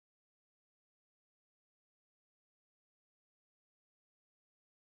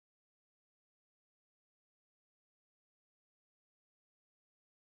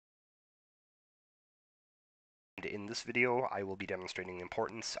In this video, I will be demonstrating the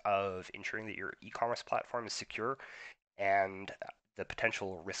importance of ensuring that your e-commerce platform is secure and the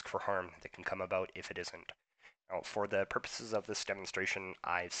potential risk for harm that can come about if it isn't. Now, for the purposes of this demonstration,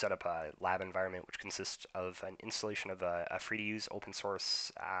 I've set up a lab environment which consists of an installation of a free-to-use open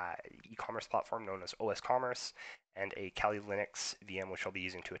source e-commerce platform known as OS Commerce and a Kali Linux VM which I'll be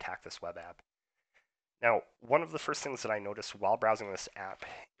using to attack this web app. Now, one of the first things that I noticed while browsing this app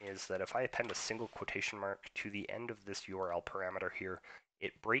is that if I append a single quotation mark to the end of this URL parameter here,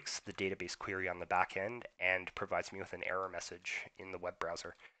 it breaks the database query on the back end and provides me with an error message in the web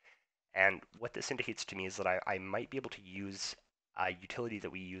browser. And what this indicates to me is that I might be able to use a utility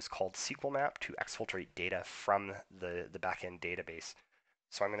that we use called SQL map to exfiltrate data from the backend database.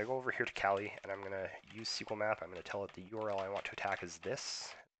 So I'm going to go over here to Kali and I'm going to use SQL map. I'm going to tell it the URL I want to attack is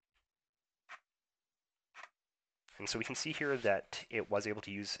this. And so we can see here that it was able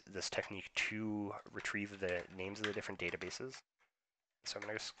to use this technique to retrieve the names of the different databases. So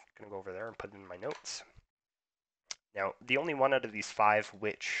I'm just going to go over there and put it in my notes. Now, the only one out of these five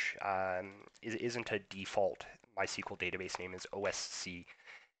which isn't a default MySQL database name is OSC.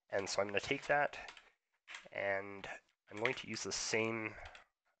 And so I'm going to take that and I'm going to use the same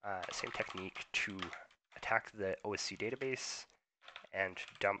technique to attack the OSC database and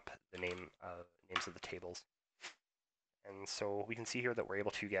dump the names of the tables. And so we can see here that we're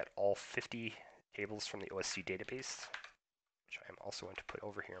able to get all 50 tables from the OSC database, which I'm also going to put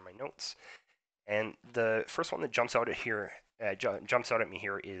over here in my notes. And the first one that jumps out at me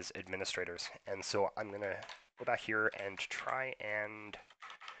here is administrators. And so I'm going to go back here and try and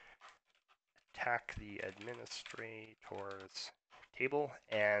attack the administrators table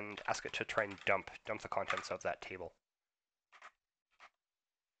and ask it to try and dump the contents of that table.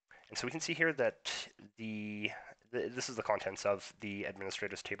 And so we can see here that this is the contents of the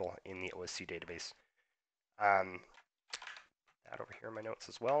administrators table in the OSC database. That over here in my notes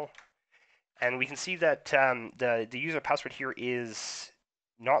as well. And we can see that the user password here is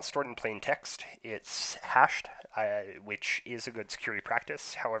not stored in plain text. It's hashed, which is a good security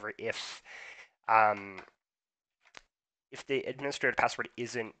practice. However, if the administrator password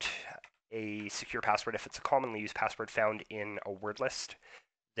isn't a secure password, if it's a commonly used password found in a word list,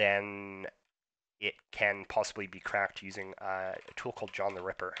 then it can possibly be cracked using a tool called John the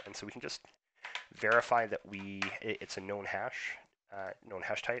Ripper. And so we can just verify that it's a known hash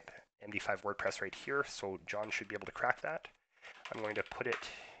type, MD5 WordPress right here. So John should be able to crack that. I'm going to put it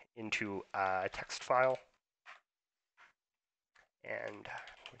into a text file. And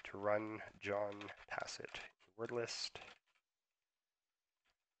I'm going to run John Tacit word list.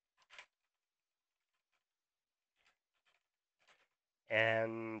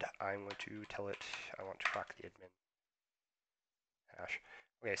 And I'm going to tell it I want to crack the admin hash.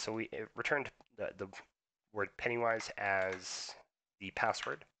 Okay, so it returned the word Pennywise as the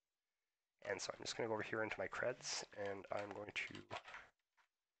password. And so I'm just going to go over here into my creds, and I'm going to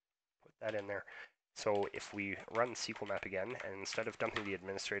put that in there. So if we run SQL map again, and instead of dumping the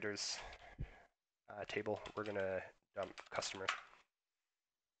administrators table, we're going to dump customers.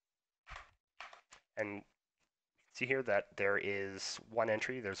 And see here that there is one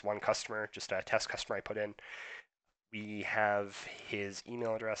entry, there's one customer, just a test customer I put in. We have his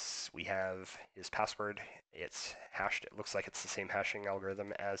email address, we have his password, it's hashed, it looks like it's the same hashing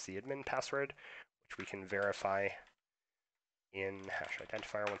algorithm as the admin password, which we can verify in hash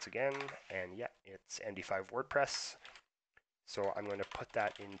identifier once again, and yeah, it's MD5 WordPress. So I'm going to put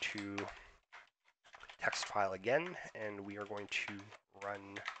that into text file again, and we are going to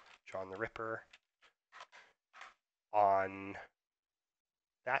run John the Ripper on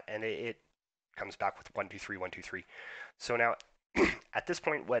that, and it comes back with 123 123. So now, at this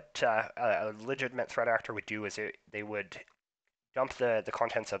point, what a legitimate threat actor would do is they would dump the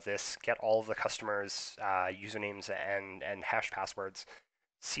contents of this, get all of the customers' usernames and hash passwords,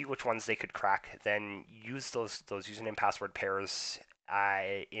 see which ones they could crack, then use those username password pairs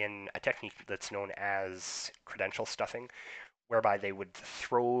in a technique that's known as credential stuffing, whereby they would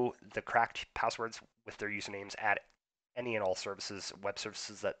throw the cracked passwords with their usernames at any and all services, web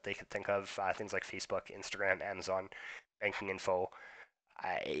services that they could think of, things like Facebook, Instagram, Amazon, banking info,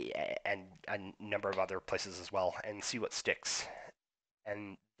 and a number of other places as well, and see what sticks.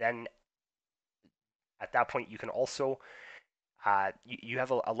 And then at that point, you can also, you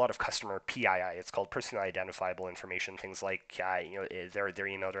have a lot of customer PII. It's called personally identifiable information, things like their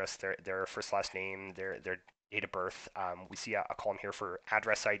email address, their first last name, their date of birth. We see a column here for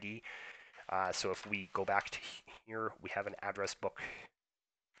address ID. So if we go back to here, we have an address book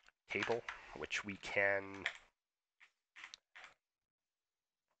table, which we can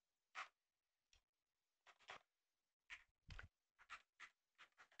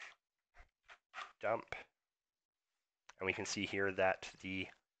dump, and we can see here that the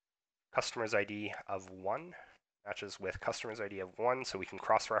customer's ID of 1 matches with customer's ID of 1, so we can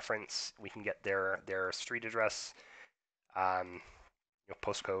cross-reference, we can get their street address,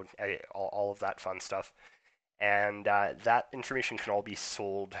 postcode, all of that fun stuff. And that information can all be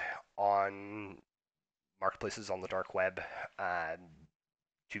sold on marketplaces on the dark web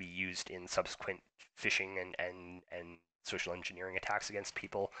to be used in subsequent phishing and social engineering attacks against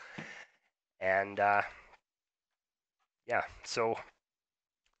people. And yeah, so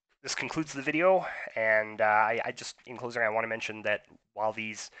this concludes the video. And I just, in closing, I want to mention that while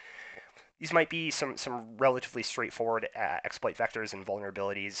these might be some relatively straightforward exploit vectors and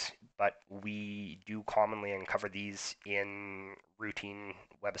vulnerabilities, but we do commonly uncover these in routine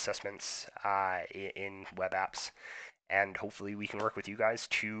web assessments in web apps. And hopefully we can work with you guys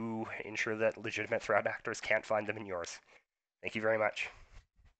to ensure that legitimate threat actors can't find them in yours. Thank you very much.